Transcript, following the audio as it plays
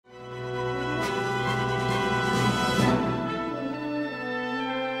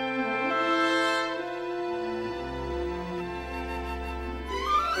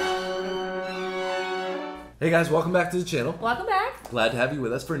Hey guys, welcome back to the channel. Welcome back. Glad to have you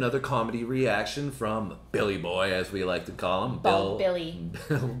with us for another comedy reaction from Billy Boy, as we like to call him. Bill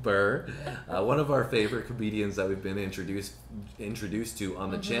Burr. One of our favorite comedians that we've been introduced to on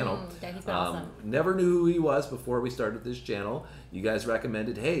the channel. Yeah, he's been awesome. Never knew who he was before we started this channel. You guys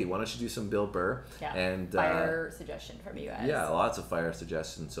recommended, hey, why don't you do some Bill Burr? Yeah, and fire suggestion from you guys. Yeah, lots of fire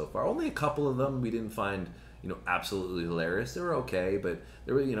suggestions so far. Only a couple of them we didn't find, absolutely hilarious. They were okay, but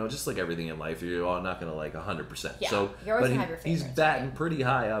they were, just like everything in life, you're all not gonna like 100%. Yeah, so, you're always but gonna have your favorites. he's batting pretty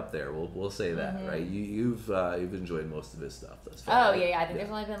high up there. We'll say that, right? You've enjoyed most of his stuff thus far. Oh yeah, I think there's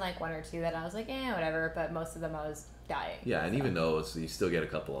only been like one or two that I was like, whatever. But most of them I was dying. Yeah, and even those, you still get a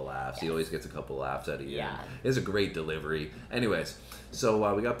couple of laughs. He always gets a couple of laughs out of you. Yeah, it's a great delivery. Anyways,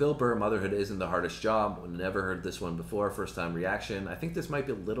 so we got Bill Burr. Motherhood isn't the hardest job. Never heard this one before. First time reaction. I think this might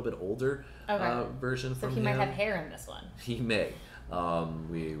be a little bit older version from him. So he might have hair in this one. He may.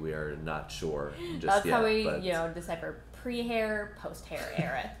 We are not sure just That's yet. how we decipher pre-hair, post-hair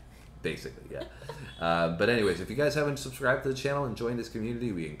era. Basically, yeah. But anyways, if you guys haven't subscribed to the channel and joined this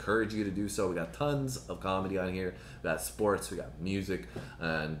community, we encourage you to do so. We got tons of comedy on here. We got sports, we got music,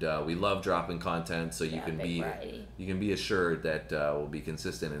 and we love dropping content. So you can be assured that we'll be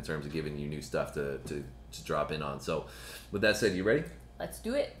consistent in terms of giving you new stuff to drop in on. So, with that said, you ready? Let's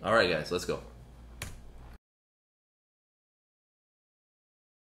do it. All right, guys, let's go.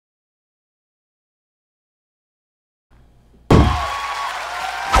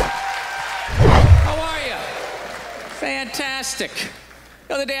 Fantastic.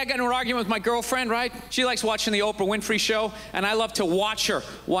 The other day I got in an argument with my girlfriend, right? She likes watching the Oprah Winfrey Show, and I love to watch her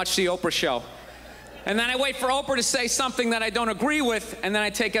watch the Oprah Show. And then I wait for Oprah to say something that I don't agree with, and then I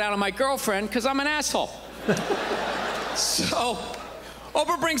take it out on my girlfriend because I'm an asshole. So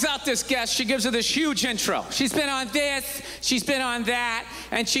Oprah brings out this guest. She gives her this huge intro. She's been on this, she's been on that,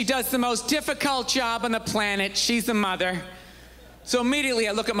 and she does the most difficult job on the planet. She's the mother. So immediately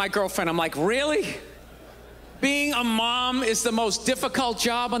I look at my girlfriend. I'm like, really? Being a mom is the most difficult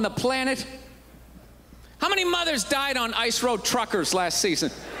job on the planet? How many mothers died on ice road truckers last season?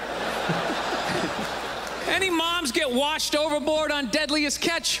 Any moms get washed overboard on Deadliest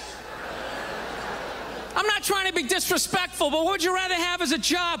Catch? I'm not trying to be disrespectful, but what would you rather have as a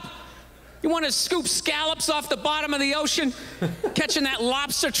job? You want to scoop scallops off the bottom of the ocean, catching that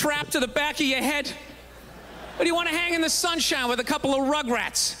lobster trap to the back of your head? Or do you want to hang in the sunshine with a couple of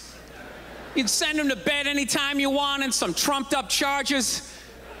rugrats? You'd send them to bed anytime you want and some trumped up charges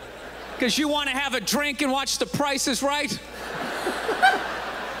because you want to have a drink and watch The Price is Right?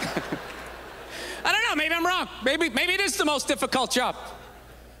 I don't know, maybe I'm wrong. Maybe it is the most difficult job.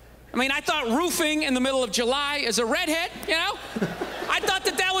 I mean, I thought roofing in the middle of July as a redhead, I thought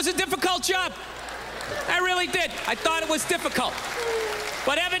that was a difficult job. I really did. I thought it was difficult.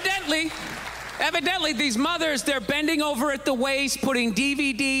 But evidently, these mothers, they're bending over at the waist, putting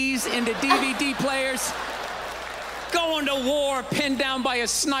DVDs into DVD players, going to war pinned down by a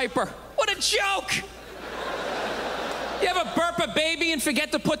sniper. What a joke! You ever burp a baby and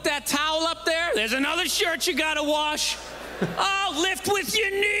forget to put that towel up there? There's another shirt you gotta wash. Oh, lift with your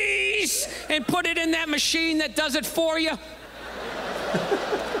knees and put it in that machine that does it for you.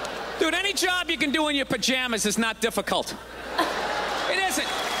 Dude, any job you can do in your pajamas is not difficult. It isn't.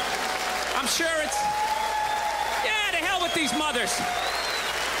 I'm sure it's, to hell with these mothers.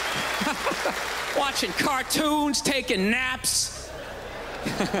 Watching cartoons, taking naps.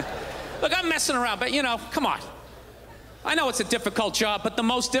 Look, I'm messing around, but come on. I know it's a difficult job, but the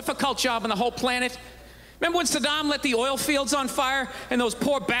most difficult job on the whole planet. Remember when Saddam lit the oil fields on fire and those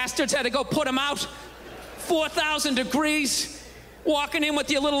poor bastards had to go put them out? 4,000 degrees, walking in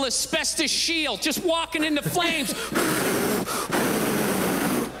with your little asbestos shield, just walking into flames.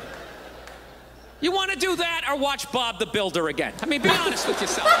 You want to do that or watch Bob the Builder again? I mean, be honest with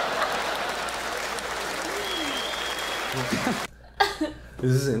yourself.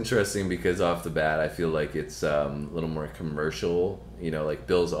 This is interesting because off the bat, I feel like it's a little more commercial. Like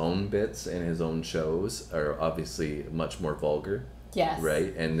Bill's own bits and his own shows are obviously much more vulgar. Yes.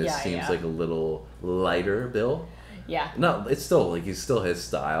 Right? And this seems like a little lighter Bill. Yeah. No, it's still like he's still his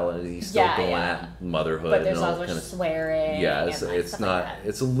style and he's still going at motherhood. But there's and all also kind of swearing. Yeah, it's not. Like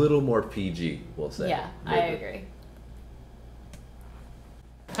it's a little more PG, we'll say. Yeah, I agree.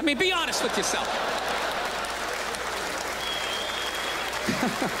 I mean, be honest with yourself.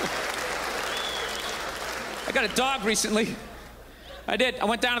 I got a dog recently. I did. I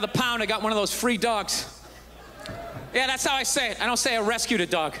went down to the pound. I got one of those free dogs. Yeah, that's how I say it. I don't say I rescued a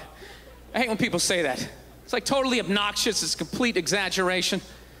dog. I hate when people say that. It's like totally obnoxious. It's complete exaggeration.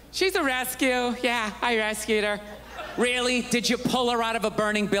 She's a rescue. Yeah, I rescued her. Really? Did you pull her out of a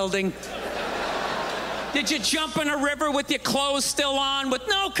burning building? Did you jump in a river with your clothes still on with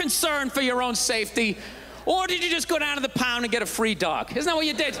no concern for your own safety? Or did you just go down to the pound and get a free dog? Isn't that what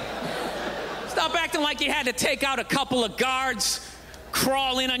you did? Stop acting like you had to take out a couple of guards,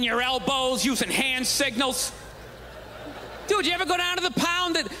 crawl in on your elbows using hand signals. Dude, you ever go down to the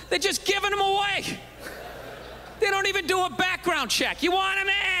pound? They're just giving them away. They don't even do a background check. You want him?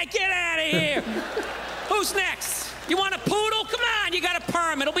 Hey, get out of here. Who's next? You want a poodle? Come on, you got a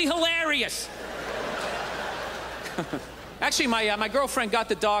perm. It'll be hilarious. Actually, my girlfriend got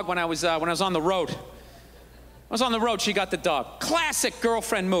the dog when I was on the road. I was on the road, she got the dog. Classic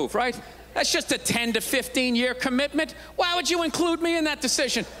girlfriend move, right? That's just a 10 to 15 year commitment. Why would you include me in that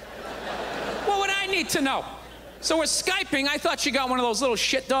decision? What would I need to know? So we're Skyping. I thought she got one of those little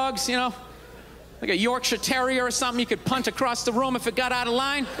shit dogs, you know? Like a Yorkshire Terrier or something you could punt across the room if it got out of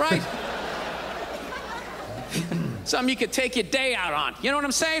line, right? Something you could take your day out on. You know what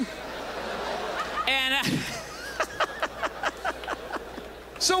I'm saying? And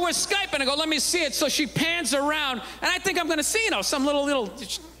so we're Skyping. I go, let me see it. So she pans around, and I think I'm going to see, you know, some little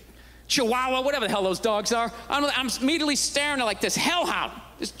Chihuahua, whatever the hell those dogs are. I'm immediately staring at like this hellhound,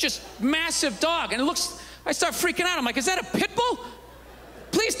 this just massive dog, and it looks. I start freaking out. I'm like, is that a pit bull?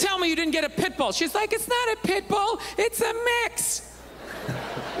 Please tell me you didn't get a pit bull. She's like, it's not a pit bull, it's a mix.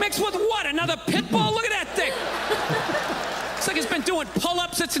 Mix with what? Another pit bull? Look at that thing. It's like it's been doing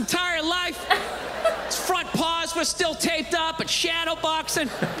pull-ups its entire life. Its front paws were still taped up and shadow boxing.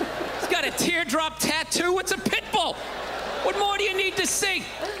 It's got a teardrop tattoo. It's a pit bull. What more do you need to see?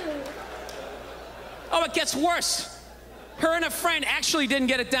 Oh, it gets worse. Her and a friend actually didn't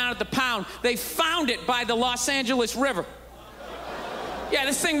get it down at the pound. They found it by the Los Angeles River. Yeah,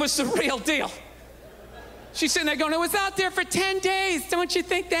 this thing was the real deal. She's sitting there going, it was out there for 10 days. Don't you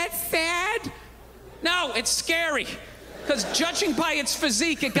think that's sad? No, it's scary. Because judging by its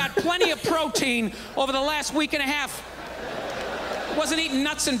physique, it got plenty of protein over the last week and a half. It wasn't eating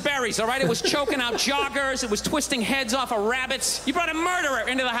nuts and berries, all right? It was choking out joggers. It was twisting heads off of rabbits. You brought a murderer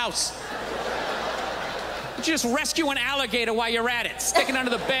into the house. You just rescue an alligator while you're at it. Stick it under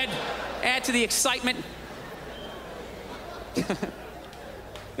the bed, add to the excitement. You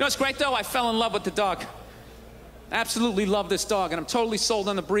know what's great, though? I fell in love with the dog. Absolutely love this dog, and I'm totally sold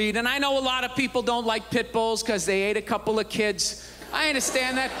on the breed. And I know a lot of people don't like pit bulls because they ate a couple of kids. I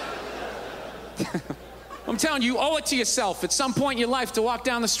understand that. I'm telling you, you owe it to yourself at some point in your life to walk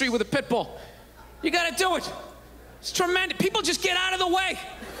down the street with a pit bull. You got to do it. It's tremendous. People just get out of the way.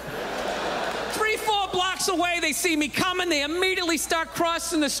 3-4 blocks away, they see me coming. They immediately start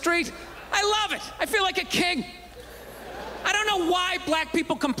crossing the street. I love it. I feel like a king. I don't know why black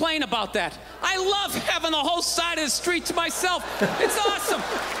people complain about that. I love having the whole side of the street to myself. It's awesome.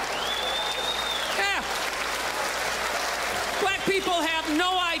 Yeah. Black people have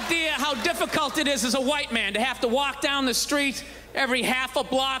no idea how difficult it is as a white man to have to walk down the street every half a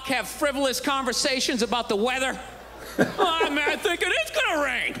block, have frivolous conversations about the weather. Oh, man, I think it is gonna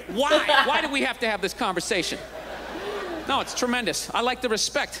rain. Why? Why do we have to have this conversation? No, it's tremendous. I like the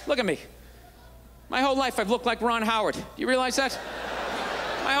respect. Look at me. My whole life I've looked like Ron Howard. Do you realize that?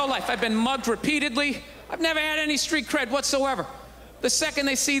 My whole life I've been mugged repeatedly. I've never had any street cred whatsoever. The second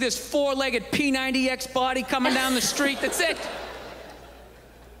they see this 4-legged P90X body coming down the street, that's it.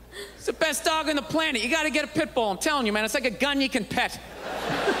 It's the best dog on the planet. You gotta get a pit bull, I'm telling you, man. It's like a gun you can pet.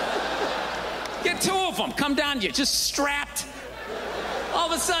 Get 2 of them, come down to you, just strapped.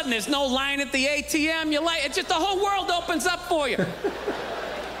 All of a sudden, there's no line at the ATM. It's just the whole world opens up for you.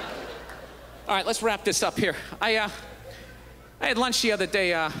 All right, let's wrap this up here. I had lunch the other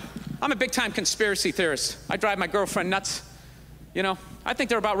day. I'm a big-time conspiracy theorist. I drive my girlfriend nuts. You know, I think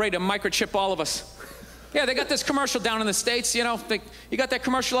they're about ready to microchip all of us. Yeah, they got this commercial down in the States, you know. You got that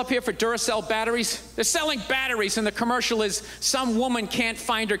commercial up here for Duracell batteries? They're selling batteries, and the commercial is some woman can't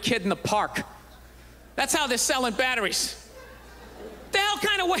find her kid in the park. That's how they're selling batteries. The hell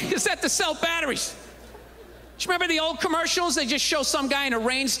kind of way is that to sell batteries? Do you remember the old commercials? They just show some guy in a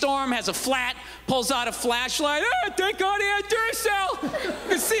rainstorm, has a flat, pulls out a flashlight. Oh, thank God he had Duracell.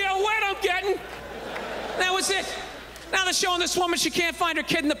 You see how wet I'm getting? That was it. Now they're showing this woman, she can't find her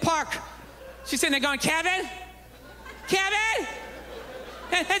kid in the park. She's sitting there going, Kevin? Kevin?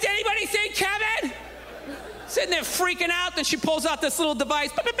 Has anybody seen Kevin? Sitting there freaking out, then she pulls out this little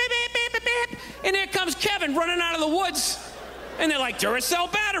device. Beep, beep, beep, beep, beep, beep, and there comes Kevin running out of the woods. And they're like,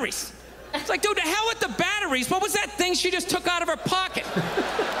 Duracell batteries. It's like, dude, the hell with the batteries. What was that thing she just took out of her pocket?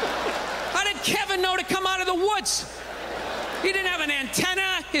 How did Kevin know to come out of the woods? He didn't have an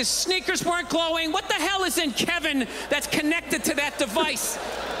antenna. His sneakers weren't glowing. What the hell is in Kevin that's connected to that device?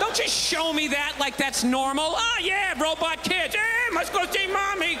 Don't just show me that like that's normal. Oh, yeah, robot kids. Hey, must go see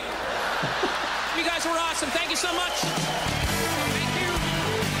mommy. You guys were awesome. Thank you so much. Thank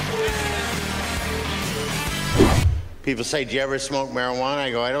you. People say, do you ever smoke marijuana?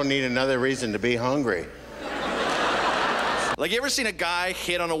 I go, I don't need another reason to be hungry. Like, you ever seen a guy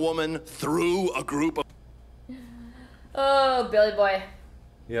hit on a woman through a group of... Oh, Billy boy.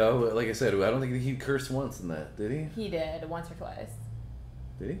 Yeah, like I said, I don't think he cursed once in that, did he? He did once or twice.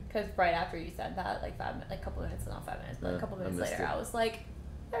 Did he? Because right after you said that, like a couple of minutes, not 5 minutes, but a couple of minutes later, I was like,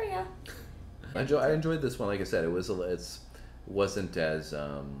 there we go. I enjoyed this one. Like I said, it wasn't as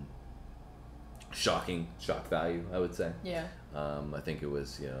shock value, I would say. Yeah. I think it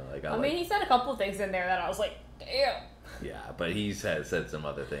was, like I mean, he said a couple things in there that I was like, damn. Yeah, but he's said some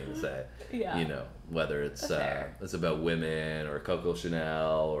other things that, Yeah. Whether it's about women or Coco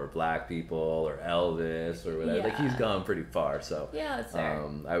Chanel or black people or Elvis or whatever. Like, he's gone pretty far. So yeah, that's fair.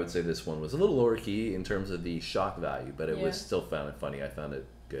 I would say this one was a little lower key in terms of the shock value, but it was still found it funny. I found it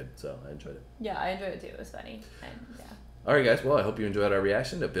good, so I enjoyed it. Yeah, I enjoyed it too. It was funny. And yeah. All right, guys. Well, I hope you enjoyed our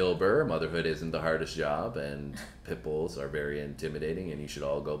reaction to Bill Burr. Motherhood isn't the hardest job, and pit bulls are very intimidating, and you should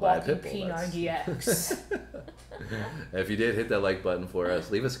all go buy a pit bull. P90X. If you did, hit that like button for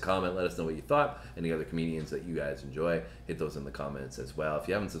us. Leave us a comment. Let us know what you thought. Any other comedians that you guys enjoy, hit those in the comments as well. If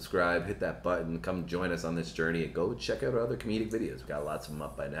you haven't subscribed, hit that button. Come join us on this journey and go check out our other comedic videos. We've got lots of them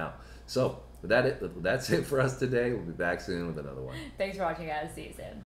up by now. So, that's it for us today. We'll be back soon with another one. Thanks for watching, guys. See you soon.